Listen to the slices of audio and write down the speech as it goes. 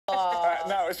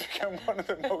Now, it's become one of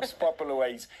the most popular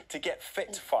ways to get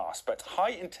fit fast, but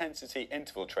high-intensity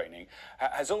interval training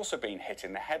has also been hit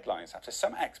in the headlines after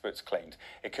some experts claimed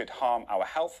it could harm our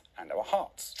health and our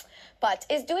hearts. But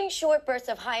is doing short bursts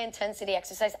of high-intensity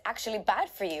exercise actually bad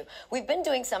for you? We've been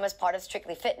doing some as part of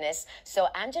Strictly Fitness, so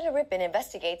Angela Rippon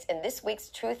investigates in this week's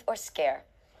Truth or Scare.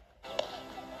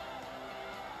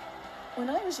 When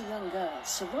I was a young girl,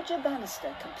 Sir Roger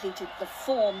Bannister completed the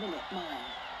 4-minute mile.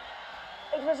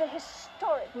 It was a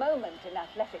historic moment in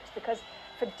athletics because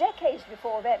for decades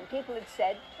before then, people had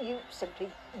said you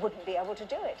simply wouldn't be able to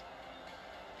do it.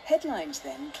 Headlines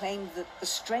then claimed that the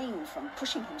strain from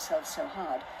pushing himself so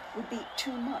hard would be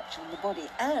too much on the body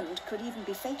and could even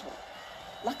be fatal.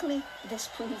 Luckily, this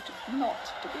proved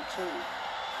not to be true.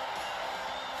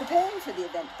 Preparing for the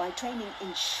event by training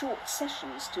in short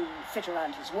sessions to fit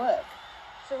around his work,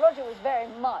 Sir Roger was very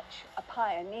much a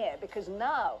pioneer because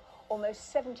now,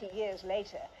 almost 70 years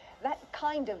later, that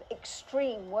kind of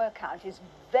extreme workout is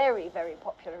very, very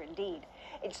popular indeed.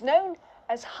 It's known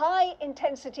as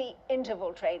high-intensity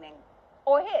interval training,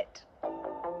 or HIIT.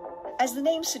 As the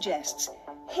name suggests,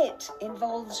 HIIT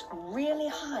involves really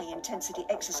high-intensity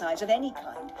exercise of any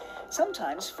kind,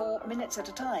 sometimes for minutes at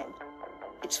a time.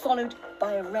 It's followed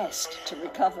by a rest to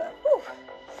recover,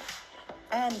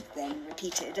 and then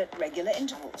repeated at regular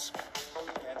intervals.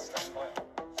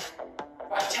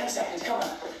 Right, 10 seconds, come on.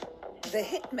 The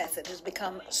HIIT method has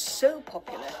become so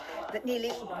popular that nearly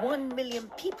 1 million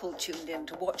people tuned in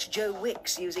to watch Joe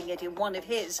Wicks using it in one of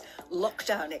his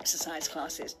lockdown exercise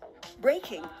classes,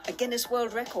 breaking a Guinness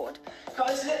World Record.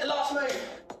 Guys, is it the last move?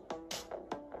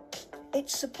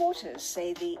 Its supporters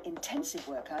say the intensive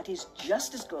workout is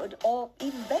just as good or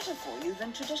even better for you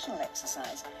than traditional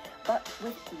exercise, but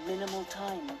with minimal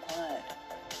time required.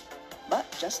 But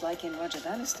just like in Roger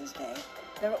Bannister's day,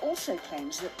 there are also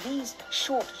claims that these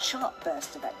short, sharp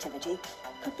bursts of activity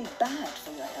could be bad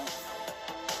for your health.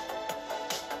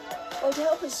 Well, to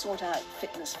help us sort out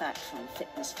fitness fact from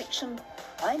fitness fiction,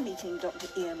 I'm meeting Dr.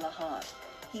 Ian Lahart.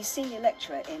 He's senior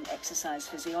lecturer in exercise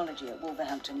physiology at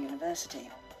Wolverhampton University.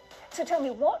 So tell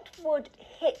me, what would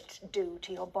HIIT do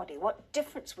to your body? What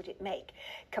difference would it make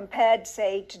compared,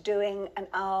 say, to doing an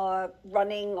hour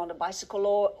running on a bicycle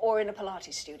or in a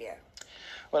Pilates studio?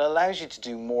 Well, it allows you to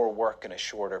do more work in a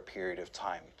shorter period of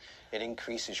time. It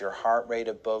increases your heart rate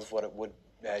above what it would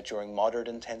during moderate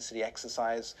intensity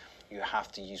exercise. You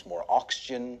have to use more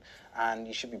oxygen, and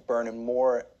you should be burning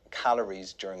more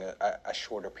calories during a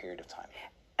shorter period of time.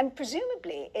 And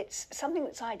presumably it's something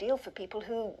that's ideal for people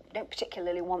who don't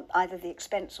particularly want either the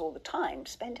expense or the time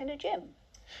spent in a gym.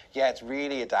 Yeah, it's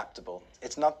really adaptable.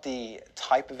 It's not the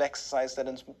type of exercise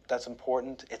that's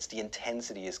important, it's the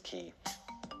intensity is key.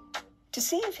 To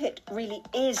see if HIIT really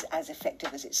is as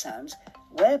effective as it sounds,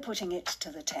 we're putting it to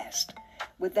the test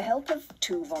with the help of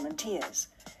 2 volunteers.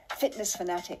 Fitness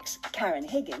fanatics Karen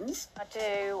Higgins. I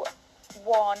do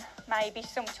 1, maybe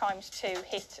sometimes 2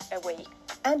 HIIT a week.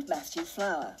 And Matthew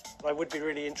Flower. I would be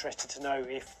really interested to know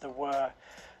if there were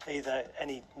either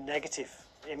any negative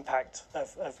impact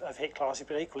of HIIT classes,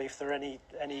 but equally if there are any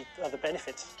other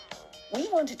benefits. We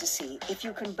wanted to see if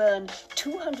you can burn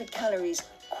 200 calories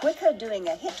quicker doing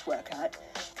a HIIT workout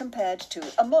compared to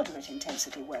a moderate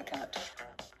intensity workout.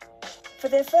 For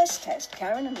their first test,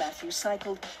 Karen and Matthew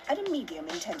cycled at a medium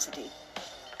intensity,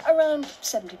 around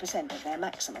 70% of their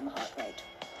maximum heart rate.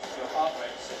 Your heart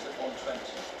rate sits at 120.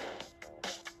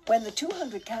 When the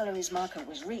 200 calories marker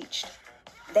was reached,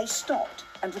 they stopped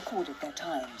and recorded their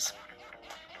times.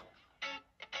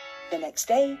 The next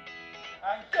day,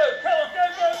 And go, go!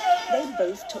 they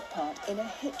both took part in a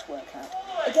HIIT workout.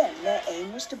 Again, their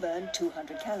aim was to burn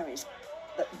 200 calories.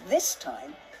 But this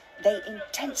time, they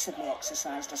intensively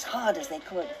exercised as hard as they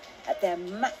could at their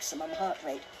maximum heart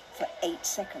rate for 8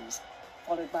 seconds,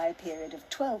 followed by a period of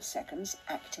 12 seconds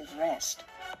active rest.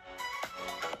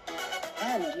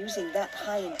 And using that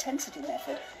high-intensity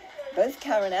method, both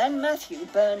Karen and Matthew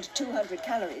burned 200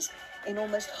 calories in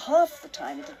almost half the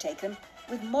time it had taken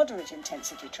with moderate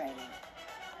intensity training.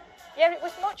 Yeah, it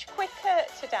was much quicker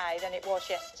today than it was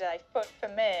yesterday, but for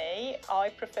me,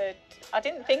 I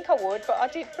didn't think I would, but I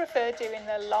did prefer doing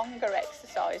the longer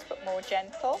exercise, but more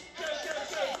gentle.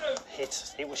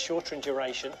 HIIT, it was shorter in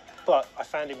duration, but I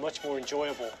found it much more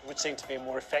enjoyable. It would seem to be a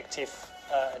more effective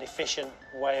and efficient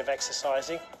way of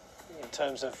exercising in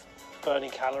terms of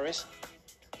burning calories.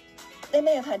 They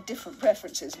may have had different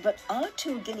preferences, but our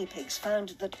 2 guinea pigs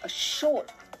found that a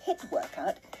short HIIT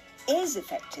workout is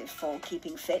effective for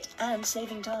keeping fit and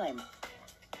saving time.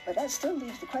 But that still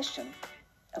leaves the question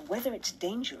of whether it's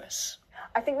dangerous.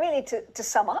 I think really to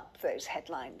sum up those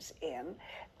headlines, Ian,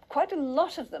 quite a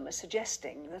lot of them are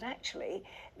suggesting that actually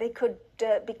they could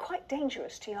be quite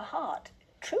dangerous to your heart.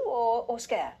 True or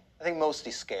scare? I think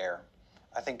mostly scare.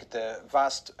 I think the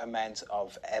vast amount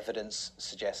of evidence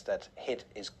suggests that HIIT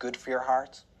is good for your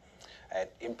heart.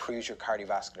 It improves your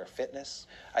cardiovascular fitness.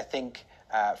 I think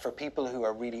for people who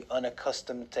are really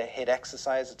unaccustomed to HIIT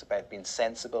exercise, it's about being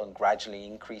sensible and gradually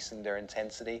increasing their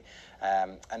intensity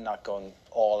and not going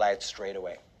all out straight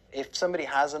away. If somebody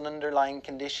has an underlying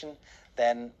condition,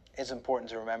 then it's important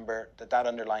to remember that that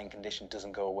underlying condition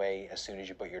doesn't go away as soon as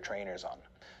you put your trainers on.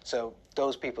 So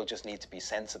those people just need to be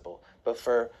sensible. But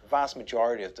for the vast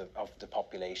majority of the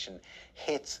population,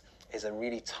 HIIT is a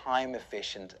really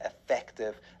time-efficient,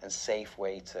 effective and safe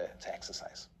way to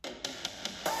exercise.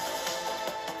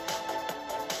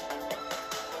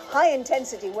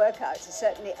 High-intensity workouts are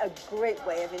certainly a great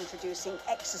way of introducing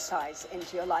exercise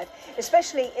into your life,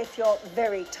 especially if you're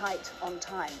very tight on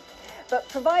time. But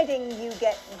providing you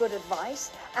get good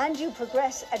advice and you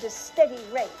progress at a steady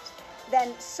rate,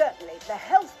 then certainly the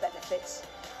health benefits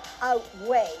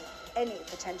outweigh any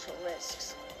potential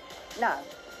risks. Now,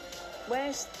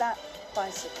 where's that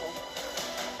bicycle?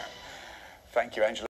 Thank you, Angela.